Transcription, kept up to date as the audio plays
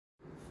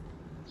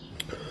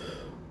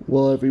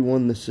Well,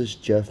 everyone, this is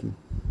Jeff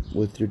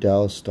with your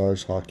Dallas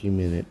Stars Hockey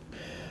Minute.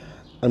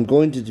 I'm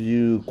going to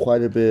do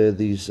quite a bit of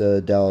these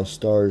Dallas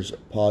Stars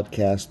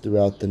podcasts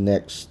throughout the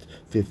next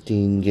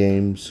 15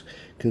 games,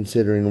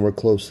 considering we're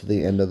close to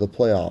the end of the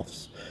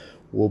playoffs.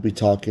 We'll be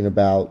talking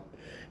about,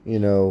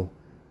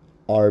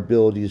 our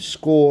ability to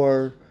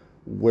score,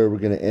 where we're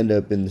going to end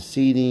up in the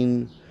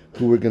seeding,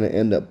 who we're going to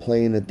end up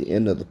playing at the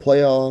end of the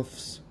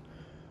playoffs.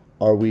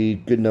 Are we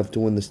good enough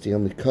to win the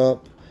Stanley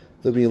Cup?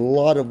 There'll be a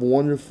lot of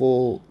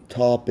wonderful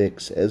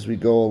topics as we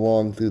go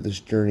along through this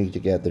journey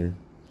together.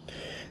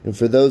 And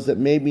for those that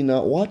maybe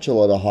not watch a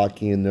lot of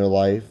hockey in their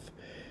life,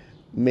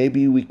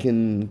 maybe we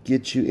can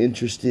get you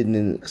interested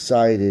and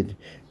excited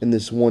in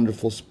this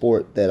wonderful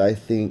sport that I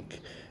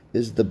think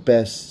is the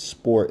best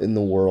sport in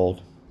the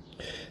world.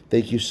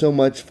 Thank you so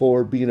much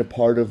for being a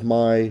part of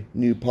my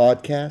new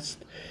podcast,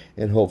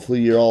 and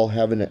hopefully you're all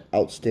having an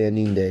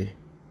outstanding day.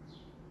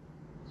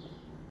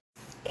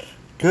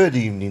 Good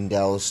evening,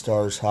 Dallas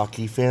Stars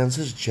hockey fans.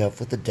 This is Jeff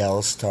with the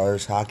Dallas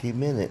Stars Hockey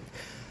Minute.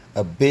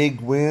 A big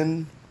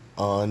win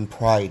on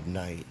Pride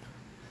Night.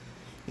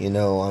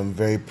 I'm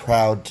very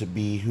proud to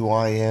be who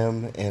I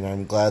am, and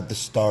I'm glad the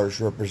Stars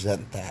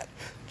represent that.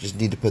 Just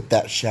need to put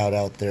that shout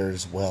out there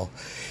as well.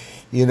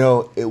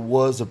 It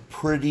was a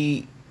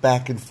pretty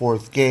back and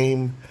forth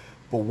game,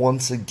 but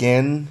once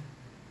again,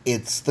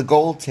 it's the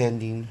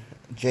goaltending.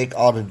 Jake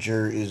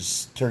Oettinger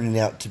is turning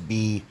out to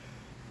be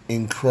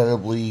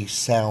incredibly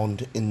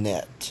sound in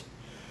net.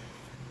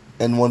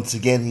 And once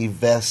again, he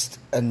vests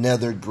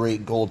another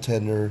great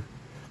goaltender,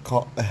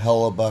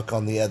 Hellebuyck,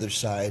 on the other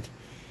side.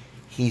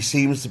 He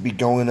seems to be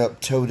going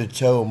up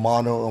toe-to-toe,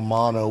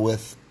 mano-a-mano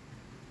with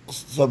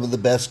some of the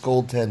best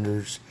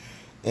goaltenders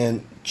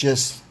and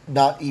just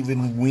not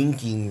even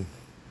winking,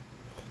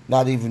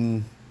 not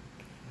even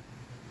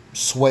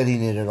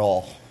sweating it at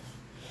all.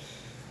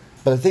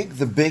 But I think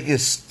the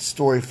biggest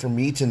story for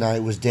me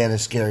tonight was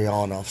Denis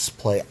Gurianov's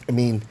play.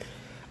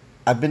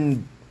 I've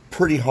been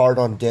pretty hard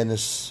on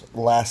Denis the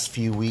last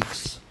few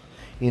weeks.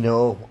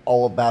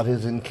 All about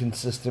his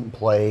inconsistent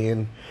play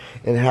and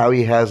how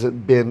he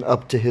hasn't been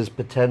up to his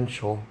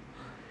potential.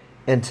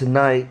 And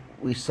tonight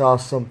we saw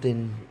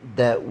something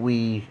that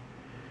we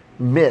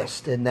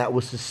missed, and that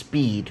was his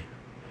speed.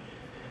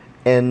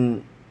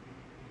 And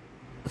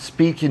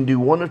speed can do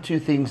one of two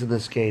things in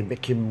this game.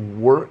 It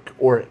can work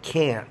or it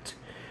can't.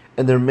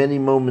 And there are many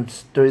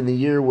moments during the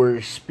year where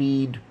his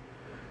speed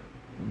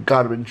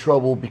got him in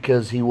trouble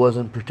because he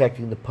wasn't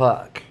protecting the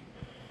puck.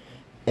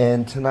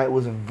 And tonight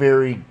was a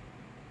very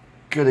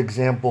good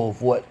example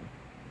of what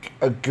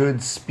a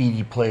good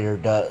speedy player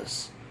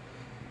does.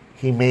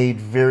 He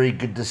made very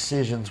good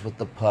decisions with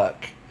the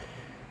puck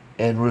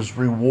and was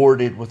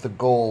rewarded with a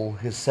goal,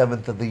 his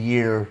 7th of the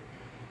year.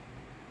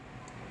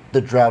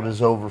 The drought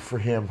is over for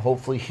him.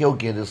 Hopefully he'll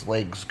get his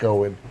legs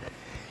going.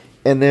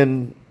 And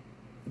then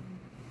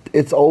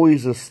it's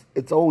always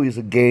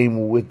a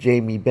game with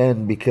Jamie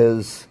Benn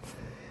because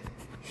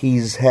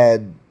he's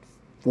had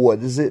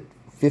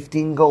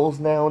 15 goals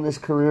now in his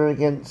career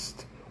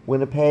against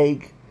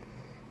Winnipeg.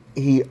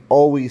 He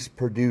always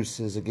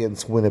produces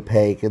against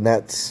Winnipeg,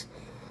 and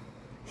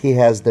he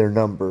has their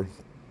number.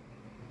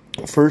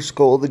 First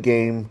goal of the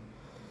game,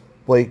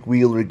 Blake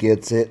Wheeler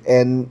gets it,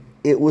 and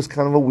it was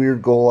kind of a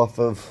weird goal off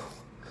of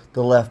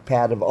the left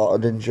pad of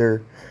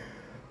Oettinger.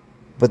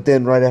 But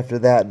then right after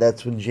that,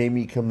 that's when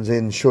Jamie comes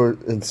in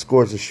short and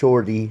scores a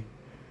shorty.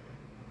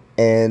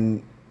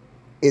 And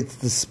it's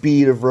the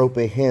speed of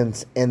Roope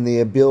Hintz and the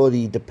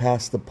ability to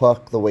pass the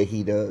puck the way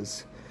he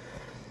does.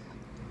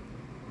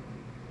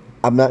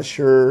 I'm not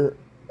sure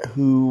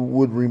who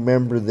would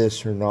remember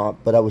this or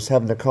not, but I was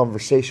having a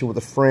conversation with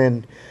a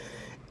friend.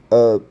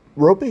 Roope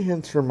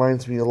Hintz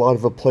reminds me a lot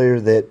of a player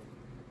that,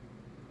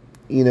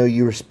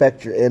 you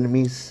respect your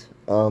enemies.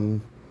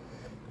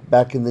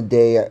 Back in the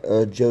day,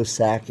 Joe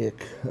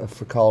Sakic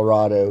for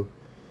Colorado,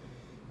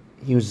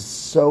 he was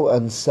so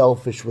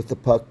unselfish with the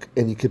puck,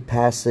 and he could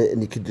pass it,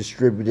 and he could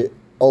distribute it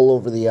all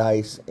over the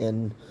ice,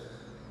 and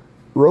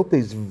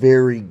Roope's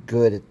very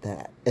good at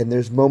that. And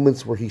there's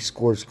moments where he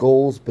scores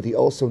goals, but he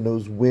also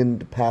knows when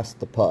to pass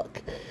the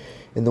puck.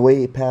 And the way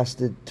he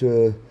passed it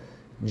to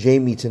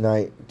Jamie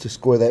tonight to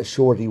score that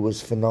shorty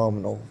was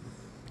phenomenal.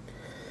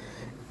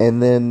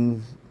 And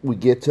then we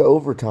get to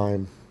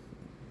overtime.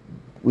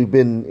 We've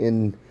been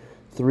in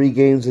 3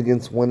 games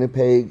against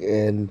Winnipeg,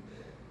 and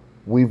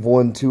we've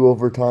won 2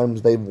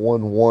 overtimes. They've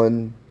won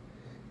 1.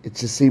 It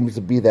just seems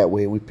to be that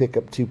way. We pick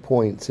up 2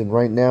 points, and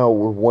right now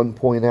we're 1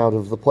 point out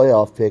of the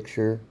playoff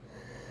picture.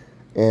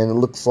 And it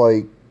looks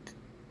like,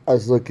 I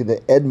was looking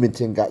at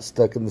Edmonton got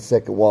stuck in the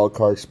second wild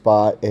card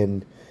spot,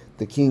 and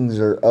the Kings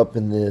are up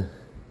in the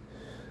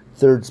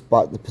 3rd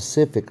spot in the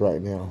Pacific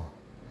right now.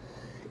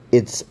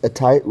 It's a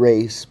tight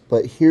race,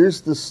 but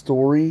here's the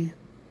story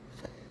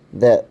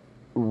that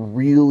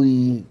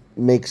really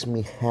makes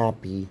me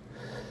happy.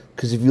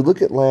 Because if you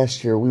look at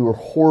last year, we were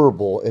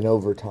horrible in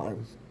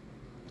overtime.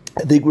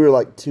 I think we were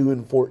like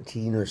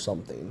 2-14 or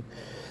something.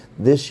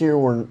 This year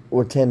we're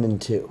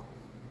 10-2.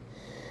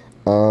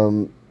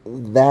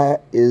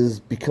 that is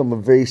become a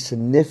very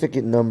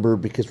significant number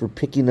because we're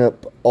picking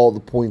up all the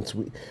points.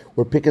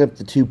 We're picking up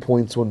the 2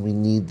 points when we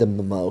need them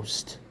the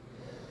most.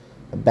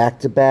 Back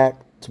to back.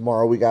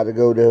 Tomorrow we got to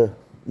go to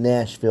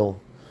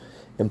Nashville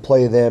and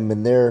play them,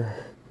 and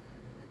they're,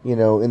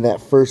 in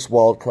that first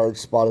wild card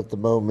spot at the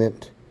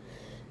moment.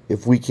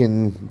 If we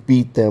can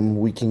beat them,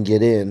 we can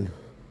get in.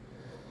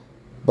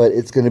 But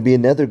it's going to be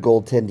another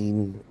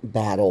goaltending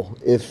battle.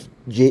 If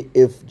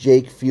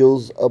Jake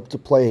feels up to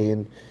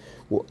playing,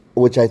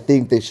 which I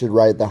think they should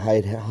ride the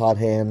hot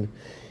hand,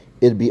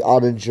 it'd be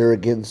Ottinger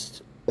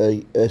against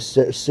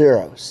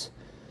Saros.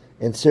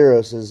 And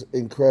Saros is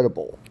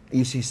incredible.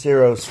 You see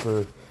Saros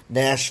for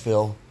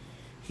Nashville.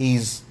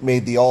 He's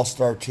made the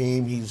All-Star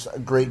team. He's a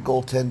great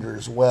goaltender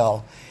as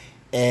well.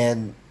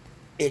 And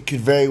it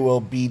could very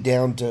well be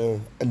down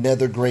to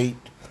another great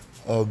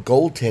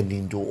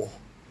goaltending duel.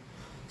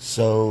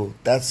 So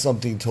that's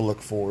something to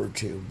look forward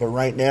to. But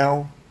right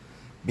now,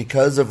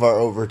 because of our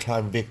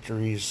overtime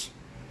victories,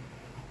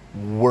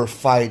 we're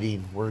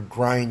fighting, we're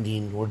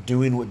grinding, we're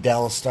doing what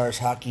Dallas Stars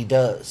hockey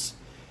does.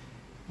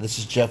 This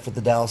is Jeff with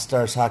the Dallas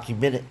Stars Hockey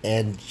Minute,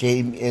 and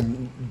Jamie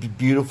in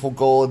beautiful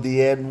goal at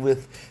the end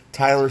with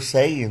Tyler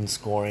Seguin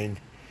scoring.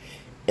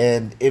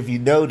 And if you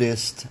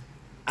noticed,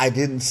 I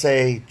didn't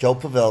say Joe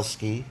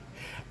Pavelski,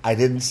 I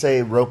didn't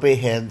say Rope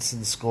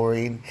Hansen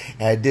scoring,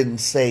 and I didn't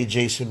say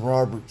Jason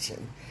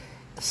Robertson.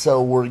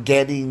 So we're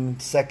getting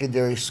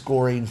secondary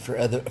scoring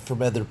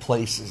from other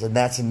places, and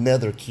that's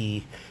another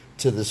key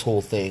to this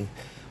whole thing.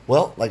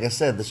 Well, like I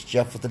said, this is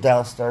Jeff with the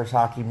Dallas Stars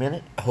Hockey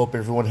Minute. I hope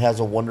everyone has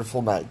a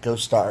wonderful night. Go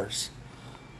Stars.